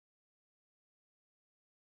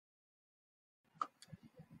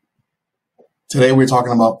Today we're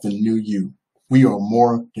talking about the new you. We are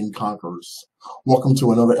more than conquerors. Welcome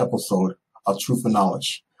to another episode of Truth and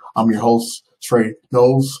Knowledge. I'm your host, Trey,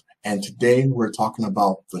 Knowles, and today we're talking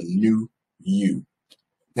about the new you.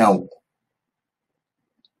 Now,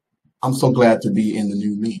 I'm so glad to be in the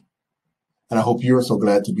new me, and I hope you're so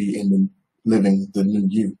glad to be living the new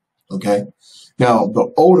you, okay? Now, the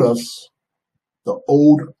old us no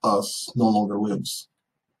longer lives.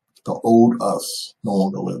 The old us no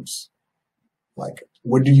longer lives. Like,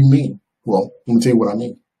 what do you mean? Well, let me tell you what I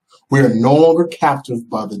mean. We are no longer captive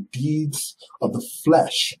by the deeds of the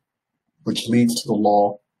flesh, which leads to the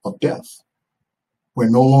law of death. We're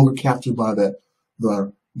no longer captive by the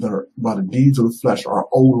deeds of the flesh, our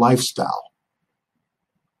old lifestyle.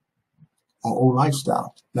 Our old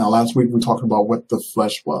lifestyle. Now, last week we talked about what the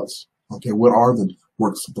flesh was. Okay, what are the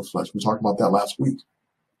works of the flesh? We talked about that last week.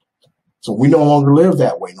 So we no longer live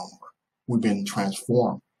that way no more. We've been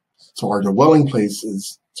transformed. So our dwelling place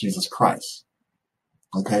is Jesus Christ.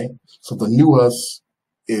 Okay? So the new us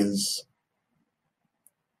is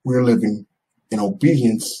we're living in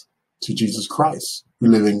obedience to Jesus Christ.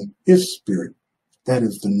 We're living His Spirit. That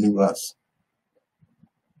is the new us.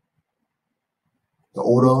 The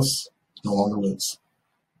old us no longer lives.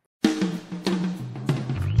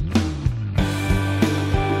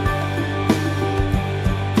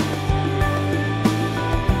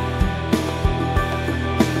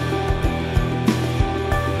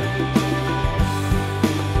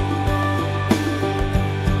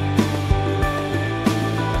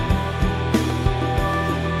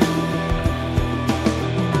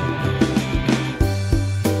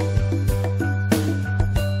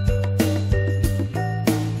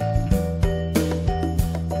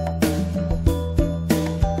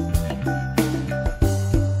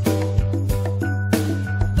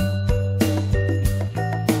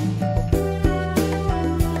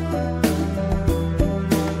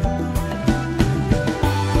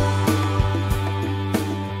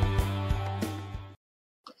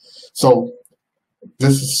 So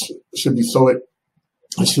should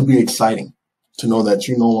be exciting to know that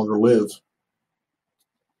you no longer live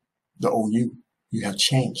the old you. You have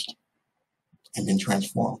changed and been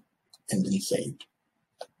transformed and been saved.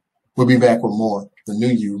 We'll be back with more. The new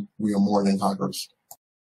you, we are more than conquerors.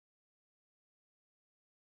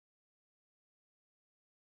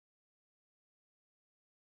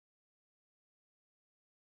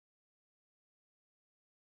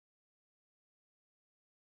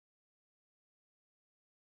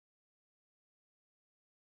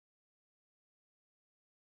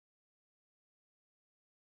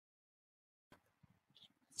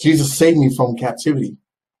 Jesus saved me from captivity,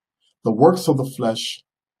 the works of the flesh,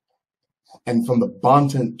 and from the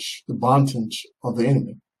bondage of the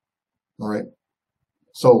enemy. All right.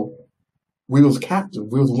 So we was captive.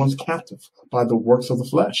 We was once captive by the works of the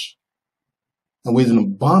flesh, and we was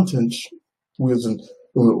in bondage. We was in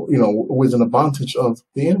the bondage of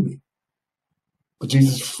the enemy. But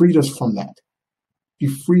Jesus freed us from that. He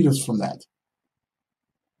freed us from that.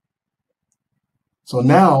 So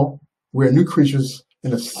now we're new creatures in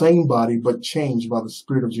the same body, but changed by the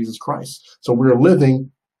Spirit of Jesus Christ. So we're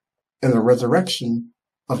living in the resurrection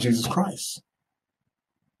of Jesus Christ.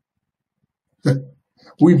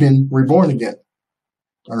 We've been reborn again.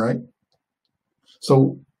 All right.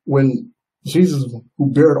 So when Jesus,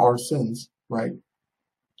 who bared our sins, right?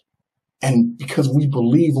 And because we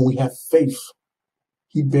believe and we have faith,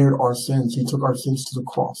 He bared our sins. He took our sins to the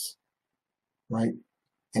cross, right?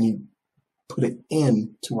 And He put an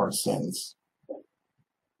end to our sins.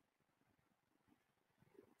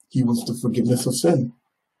 He was the forgiveness of sin.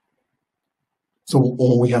 So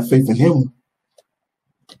when we have faith in Him,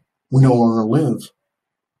 we no longer live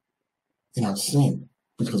in our sin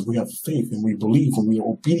because we have faith and we believe and we are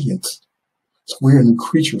obedient. So we're new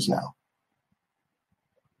creatures now.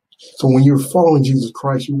 So when you're following Jesus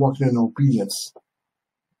Christ, you're walking in obedience.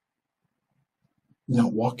 You're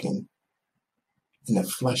not walking in that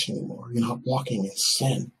flesh anymore. You're not walking in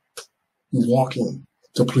sin. You're walking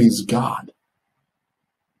to please God.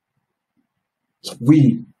 So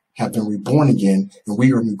we have been reborn again, and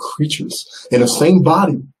we are new creatures in the same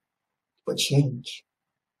body, but change.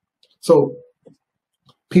 So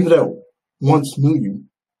people that once knew you,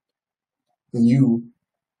 and you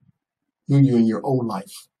knew you in your old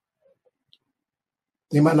life,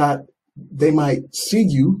 they might see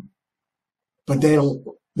you, but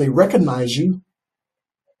they recognize you,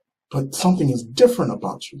 but something is different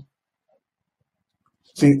about you.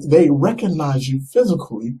 See, they recognize you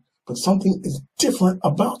physically, but something is different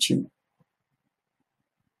about you.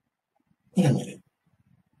 Wait a minute.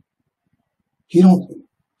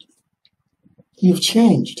 He have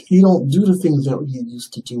changed. He don't do the things that he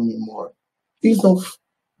used to do anymore. He's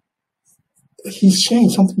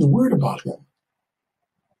changed. Something's weird about him.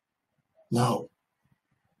 No.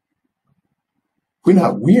 We're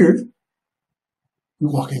not weird.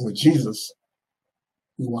 We're walking with Jesus.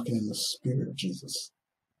 We're walking in the Spirit of Jesus.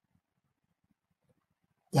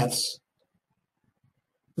 That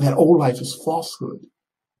old life is falsehood.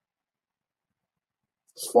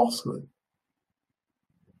 It's falsehood.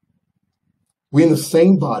 We're in the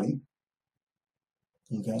same body,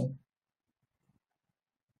 okay?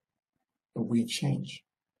 But we have changed.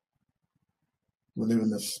 We live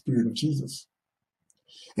in the Spirit of Jesus.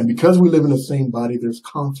 And because we live in the same body, there's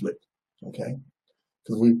conflict, okay?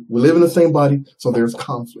 Because we live in the same body, so there's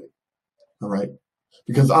conflict, all right?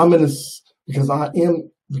 Because I am in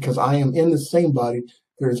the same body,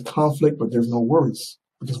 there is conflict, but there's no worries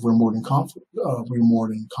because we're more than conflict. We're more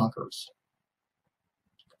than conquerors.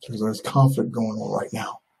 Because there's conflict going on right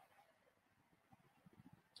now.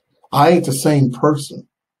 I ain't the same person,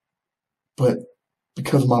 but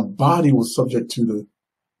because my body was subject to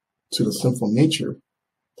the sinful nature,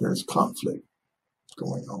 there's conflict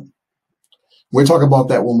going on. We'll talk about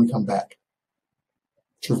that when we come back.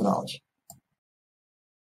 Truth and knowledge.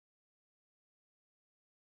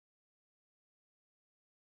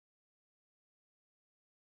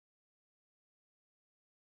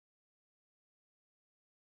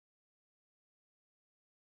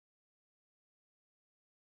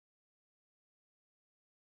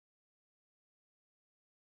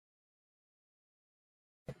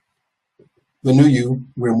 The new you,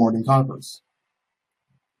 we're more than conquerors.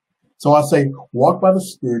 So I say, walk by the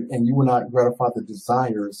Spirit and you will not gratify the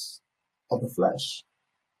desires of the flesh.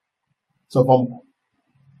 So if I'm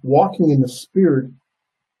walking in the Spirit,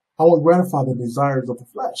 I will gratify the desires of the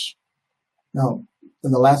flesh. Now,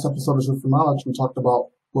 in the last episode of Truth and Knowledge, we talked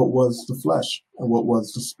about what was the flesh and what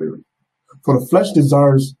was the Spirit. For the flesh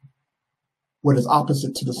desires what is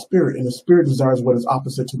opposite to the Spirit, and the Spirit desires what is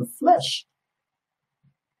opposite to the flesh.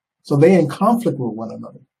 So they're in conflict with one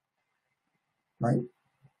another, right?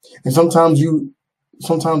 And sometimes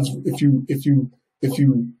if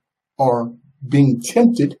you are being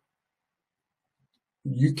tempted,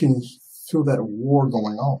 you can feel that war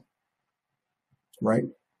going on, right?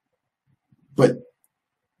 But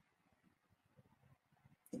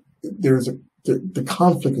the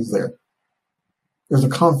conflict is there. There's a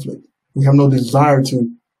conflict. We have no desire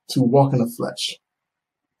to walk in the flesh,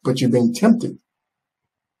 but you're being tempted.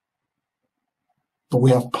 But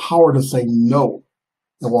we have power to say no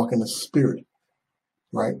and walk in the Spirit,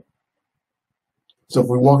 right? So if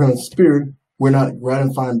we walk in the Spirit, we're not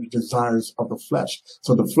gratifying the desires of the flesh.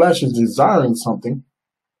 So the flesh is desiring something,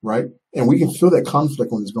 right? And we can feel that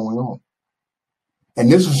conflict when it's going on. And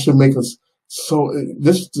this should make us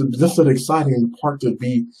this is an exciting part to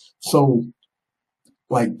be so,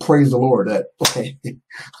 like, praise the Lord that, okay,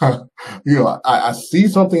 I see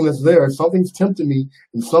something that's there, something's tempting me,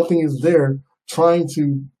 and something is there trying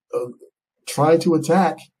to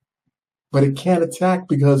attack, but it can't attack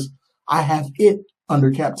because I have it under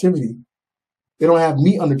captivity. They don't have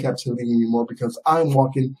me under captivity anymore because I'm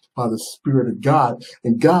walking by the Spirit of God,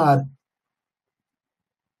 and God's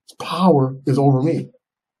power is over me,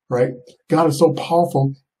 right? God is so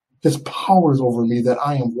powerful. His power is over me that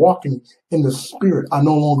I am walking in the Spirit. I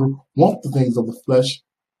no longer want the things of the flesh.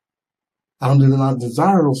 I do not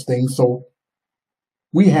desire those things. So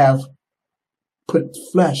we have put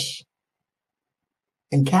flesh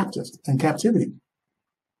in captivity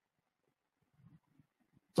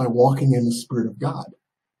by walking in the Spirit of God.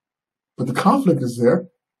 But the conflict is there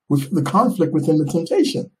with the conflict within the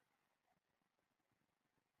temptation.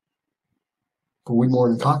 But we're more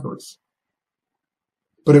than conquerors.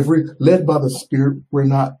 But if we're led by the Spirit, we're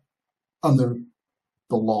not under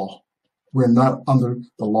the law. We're not under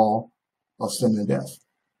the law of sin and death.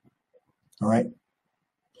 All right?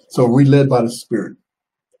 So we're led by the Spirit.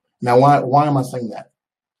 Now, why am I saying that?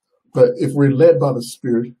 But if we're led by the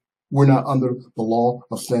Spirit, we're not under the law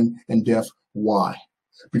of sin and death. Why?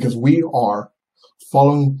 Because we are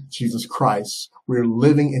following Jesus Christ. We're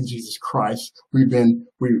living in Jesus Christ.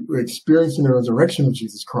 We're experiencing the resurrection of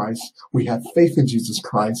Jesus Christ. We have faith in Jesus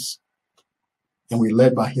Christ, and we're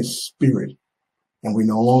led by His Spirit, and we're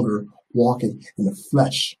no longer walking in the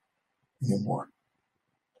flesh anymore.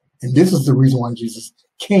 And this is the reason why Jesus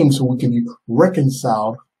came, so we can be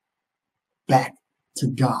reconciled back to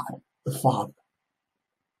God, the Father.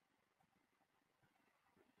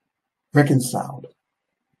 Reconciled.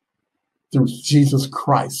 Through Jesus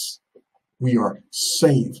Christ, we are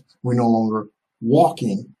saved. We're no longer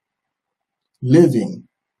living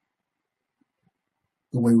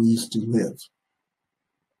the way we used to live.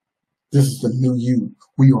 This is the new you.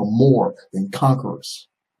 We are more than conquerors.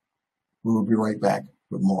 We will be right back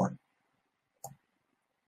with more.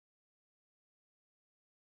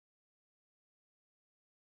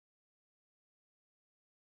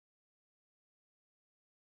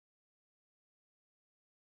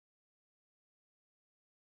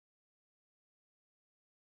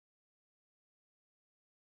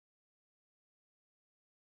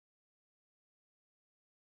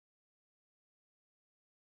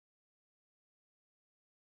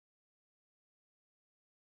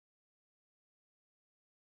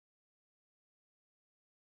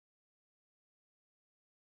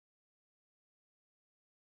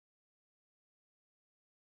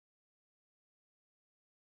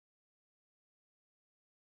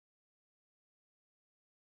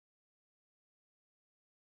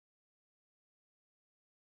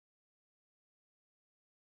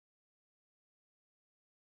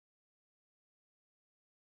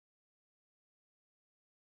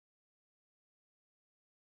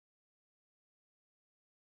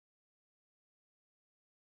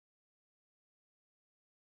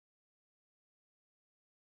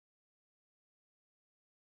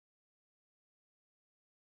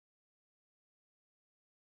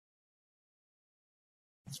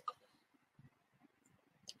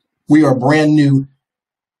 We are brand new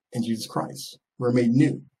in Jesus Christ. We're made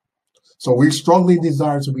new. So we strongly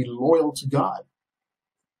desire to be loyal to God.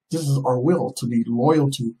 This is our will, to be loyal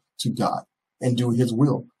to God and do his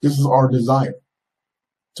will. This is our desire,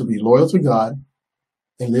 to be loyal to God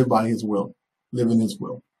and live by his will, live in his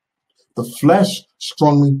will. The flesh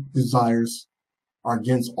strongly desires are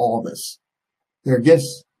against all this. They're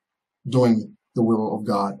against doing the will of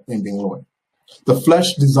God and being loyal. The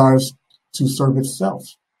flesh desires to serve itself.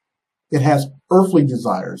 It has earthly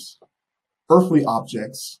desires, earthly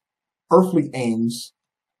objects, earthly aims.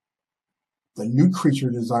 The new creature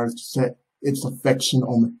desires to set its affection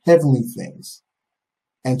on heavenly things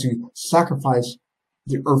and to sacrifice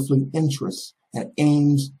the earthly interests and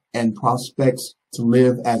aims and prospects to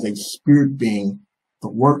live as a spirit being, the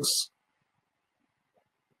works,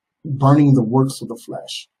 burning the works of the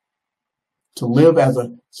flesh. To live as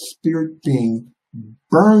a spirit being,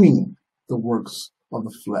 burning the works of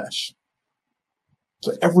the flesh.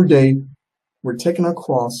 So every day we're taking our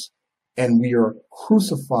cross and we are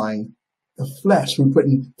crucifying the flesh. We're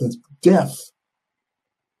putting the death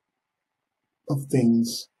of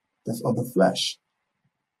things that's of the flesh,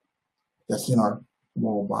 that's in our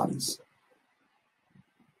mortal bodies.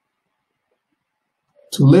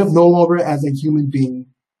 To live no longer as a human being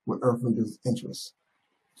with earthly interests.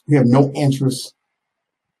 We have no interest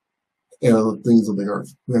in the things of the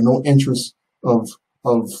earth. We have no interest of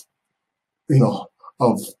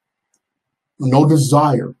no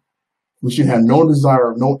desire. We should have no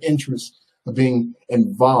desire, no interest of being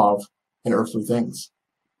involved in earthly things.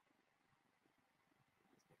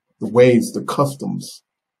 The ways, the customs.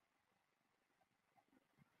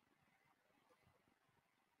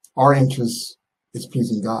 Our interest is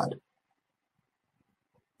pleasing God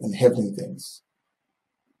and heavenly things.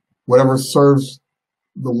 Whatever serves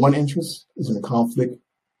the one interest is in conflict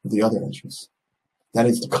with the other interest. That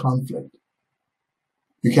is the conflict.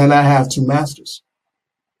 You cannot have two masters.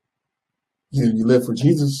 Either you live for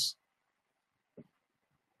Jesus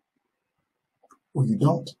or you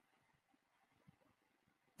don't.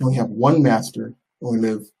 You only have one master and we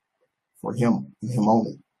live for him and him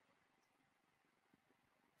only.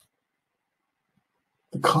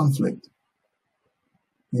 The conflict.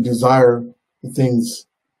 You desire the things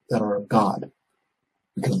that are of God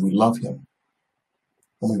because we love him.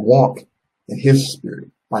 And we walk in his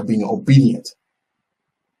spirit by being obedient.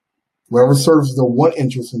 Whoever serves the one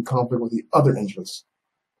interest in conflict with the other interest.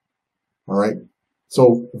 All right.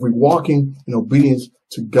 So if we're walking in obedience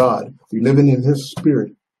to God, we're living in his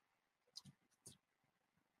spirit.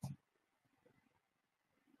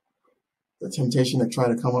 The temptation that try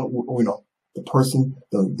to come up, the person,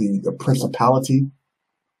 the principality,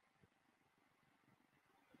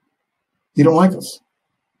 he don't like us.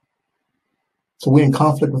 So we're in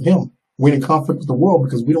conflict with him. We're in conflict with the world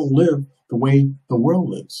because we don't live the way the world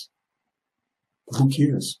lives. But who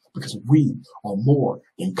cares? Because we are more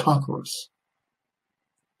than conquerors.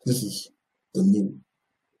 This is the new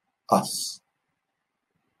us.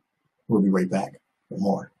 We'll be right back with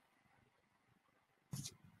more.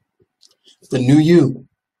 The new you.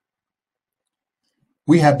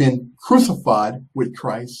 We have been crucified with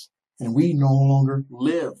Christ, and we no longer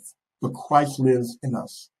live, but Christ lives in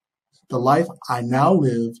us. The life I now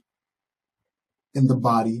live in the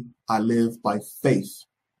body, I live by faith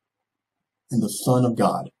in the Son of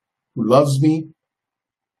God, who loves me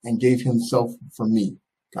and gave himself for me.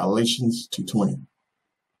 Galatians 2:20.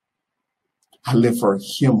 I live for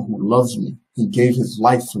him who loves me and gave his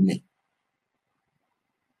life for me.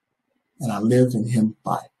 And I live in him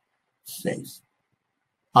by faith.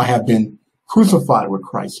 I have been crucified with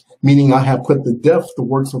Christ, meaning I have put to death the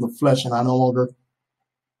works of the flesh, and I am no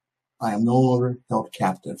longer held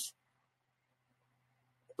captive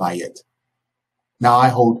by it. Now I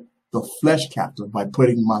hold the flesh captive by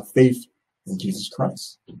putting my faith in Jesus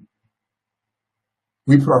Christ.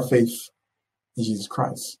 We put our faith in Jesus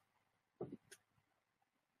Christ,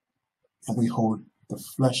 and we hold the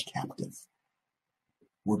flesh captive.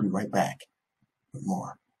 We'll be right back with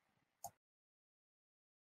more.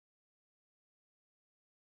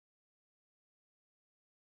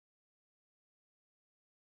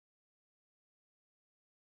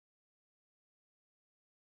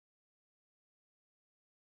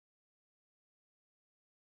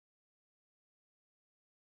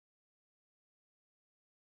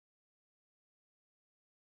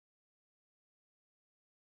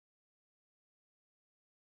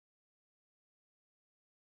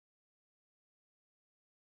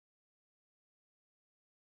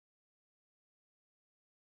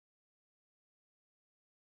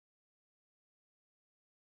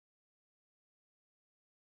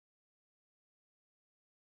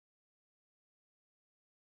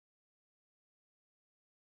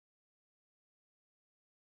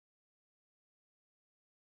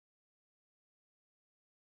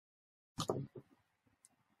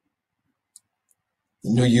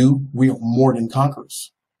 Know you, we are more than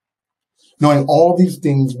conquerors. Knowing all these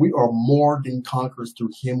things, we are more than conquerors through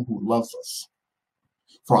him who loves us.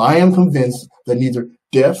 For I am convinced that neither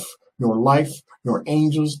death, nor life, nor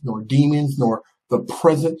angels, nor demons, nor the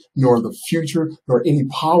present, nor the future, nor any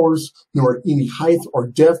powers, nor any height or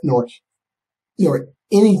depth, nor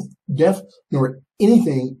any death, nor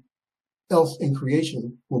anything else in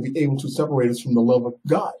creation will be able to separate us from the love of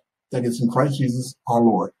God that is in Christ Jesus our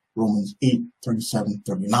Lord. Romans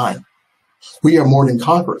 8:37-39. We are more than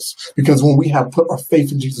conquerors because when we have put our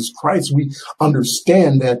faith in Jesus Christ, we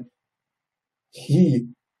understand that the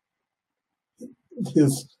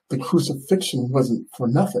crucifixion wasn't for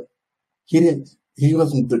nothing. He didn't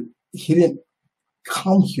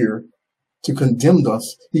come here to condemn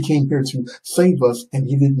us. He came here to save us, and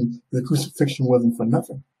the crucifixion wasn't for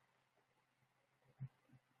nothing.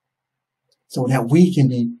 So that we can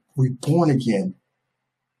be reborn again.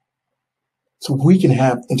 So we can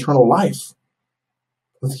have eternal life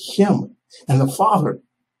with him and the Father.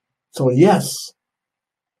 So yes,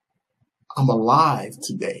 I'm alive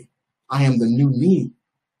today. I am the new me.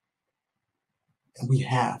 And we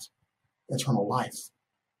have eternal life.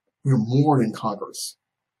 We're more than conquerors.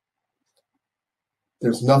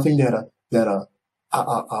 There's nothing that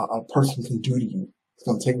a person can do to you. It's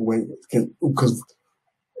going to take away, because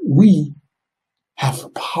we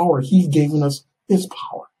have power. He's given us his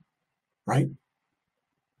power, right?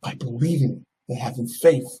 By believing and having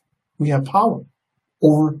faith, we have power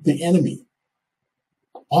over the enemy.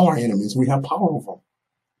 All our enemies, we have power over them.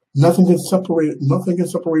 Nothing can separate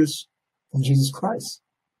us from Jesus Christ.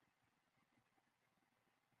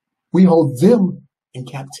 We hold them in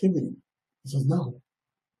captivity. He says, no.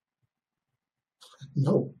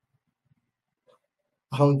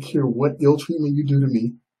 I don't care what ill treatment you do to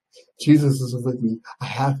me. Jesus is with me. I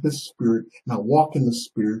have his spirit, and I walk in the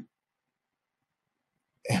spirit,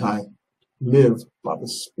 and I live by the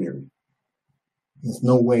spirit. There's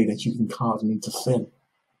no way that you can cause me to sin.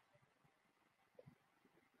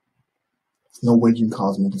 There's no way you can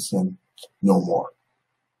cause me to sin no more.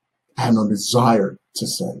 I have no desire to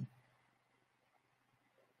sin.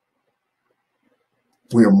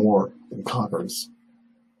 We are more than conquerors.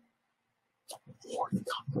 More than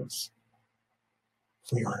conquerors.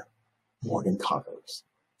 We are more than conquerors.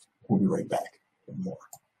 We'll be right back with more.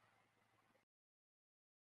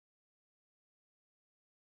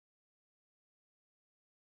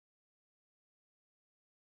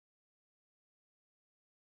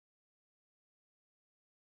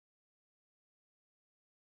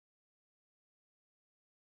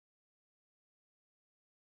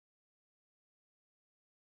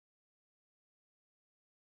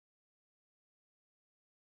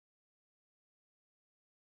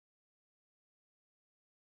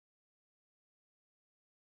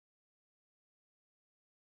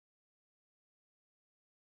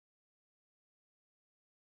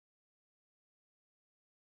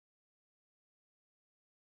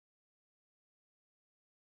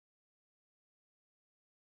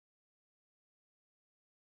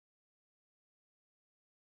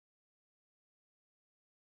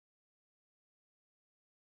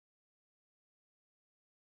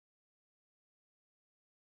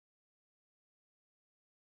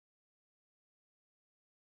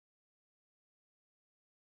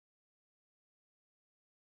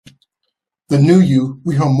 the new you,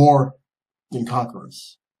 we are more than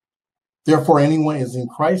conquerors. Therefore, anyone is in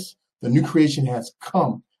Christ, the new creation has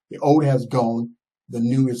come. The old has gone. The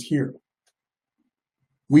new is here.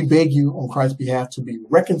 We beg you on Christ's behalf to be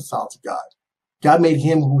reconciled to God. God made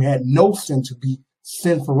him who had no sin to be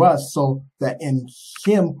sin for us so that in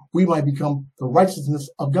him we might become the righteousness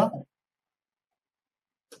of God.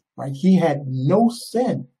 Right? He had no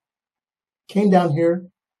sin. Came down here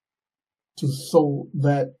so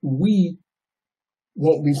that we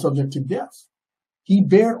won't be subject to death. He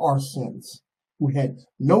bare our sins, who had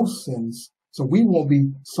no sins, so we won't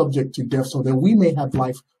be subject to death, so that we may have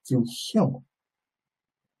life through him.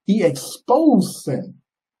 He exposed sin,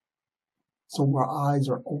 so our eyes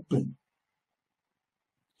are open.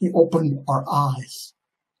 He opened our eyes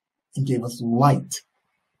and gave us light.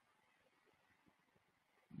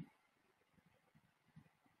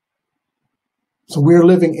 So we're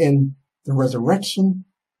living in the resurrection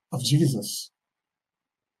of Jesus.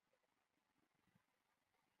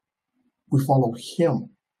 We follow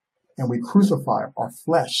him and we crucify our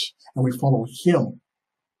flesh and we follow him.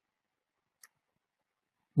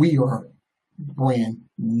 We are brand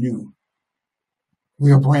new.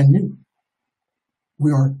 We are brand new.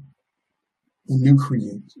 We are the new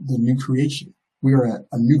creation. We are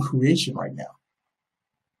a new creation right now.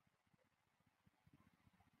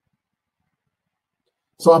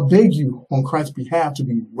 So I beg you on Christ's behalf to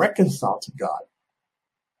be reconciled to God.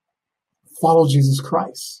 Follow Jesus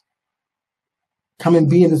Christ. Come and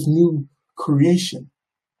be in this new creation.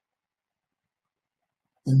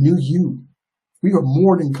 The new you. We are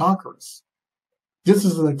more than conquerors. This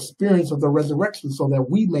is an experience of the resurrection so that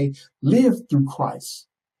we may live through Christ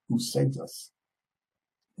who saved us.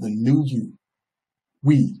 The new you.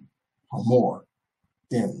 We are more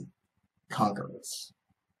than conquerors.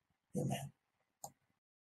 Amen.